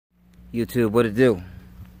YouTube, what it do?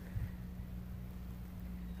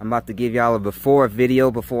 I'm about to give y'all a before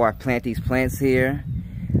video before I plant these plants here.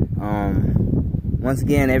 Once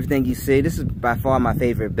again, everything you see, this is by far my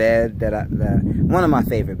favorite bed one of my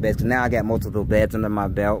favorite beds, because now I got multiple beds under my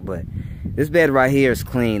belt, but this bed right here is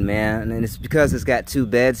clean, man, and it's because it's got 2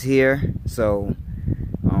 beds here, so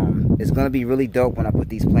it's gonna be really dope when I put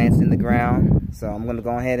these plants in the ground. So I'm gonna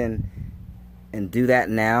go ahead and do that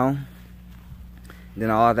now. Then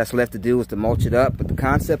all that's left to do is to mulch it up. But the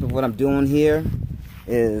concept of what I'm doing here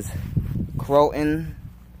is Croton,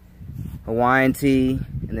 Hawaiian tea,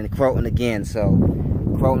 and then Croton again. So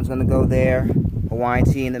Croton's gonna go there, Hawaiian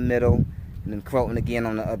tea in the middle, and then Croton again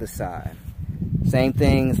on the other side. Same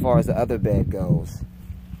thing as far as the other bed goes.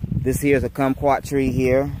 This here is a kumquat tree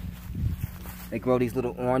here. They grow these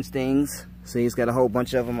little orange things. See, it's got a whole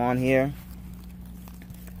bunch of them on here.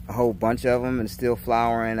 A whole bunch of them, and it's still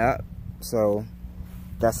flowering up. So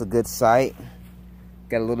that's a good sight.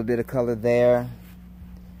 Got a little bit of color there.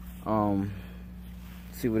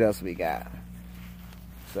 See what else we got.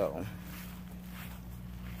 So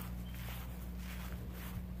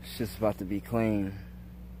it's just about to be clean.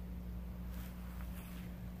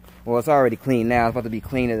 Well, it's already clean now. It's about to be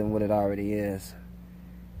cleaner than what it already is.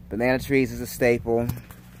 Banana trees is a staple.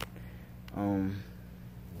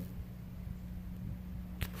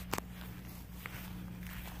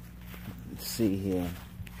 Let's see here.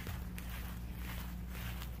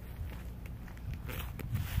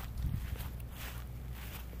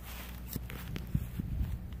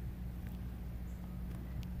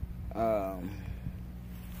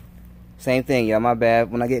 Same thing, y'all. My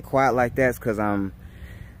bad. When I get quiet like that, it's because I'm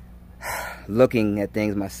looking at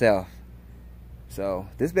things myself. So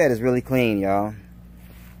this bed is really clean, y'all.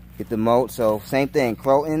 Get the mulch. So same thing,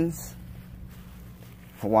 Crotons,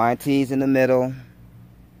 Hawaiian teas in the middle,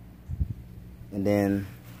 and then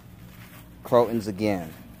Crotons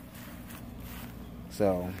again.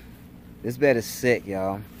 So this bed is sick,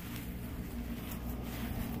 y'all.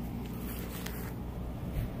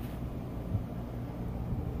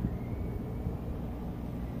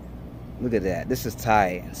 Look at that. This is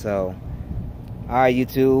tight. So alright,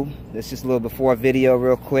 YouTube, this is just a little before video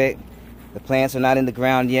real quick. The plants are not in the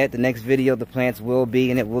ground yet. The next video the plants will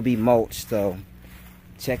be, and it will be mulched. So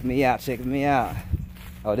check me out, check me out.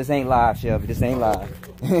 Oh, this ain't live, Shelby. This ain't live.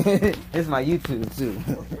 This is my YouTube too.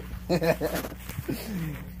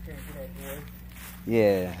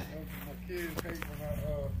 Yeah.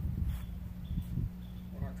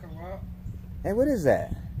 Hey, what is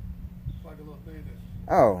that? It's like a little thing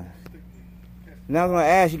that. Oh. Now I was gonna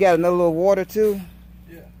ask, you got another little water too?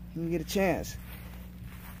 Yeah. Let me get a chance.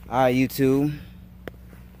 Alright, YouTube.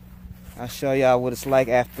 I'll show y'all what it's like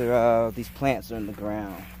after these plants are in the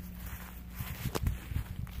ground.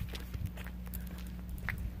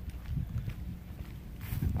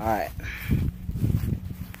 Alright.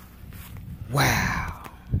 Wow.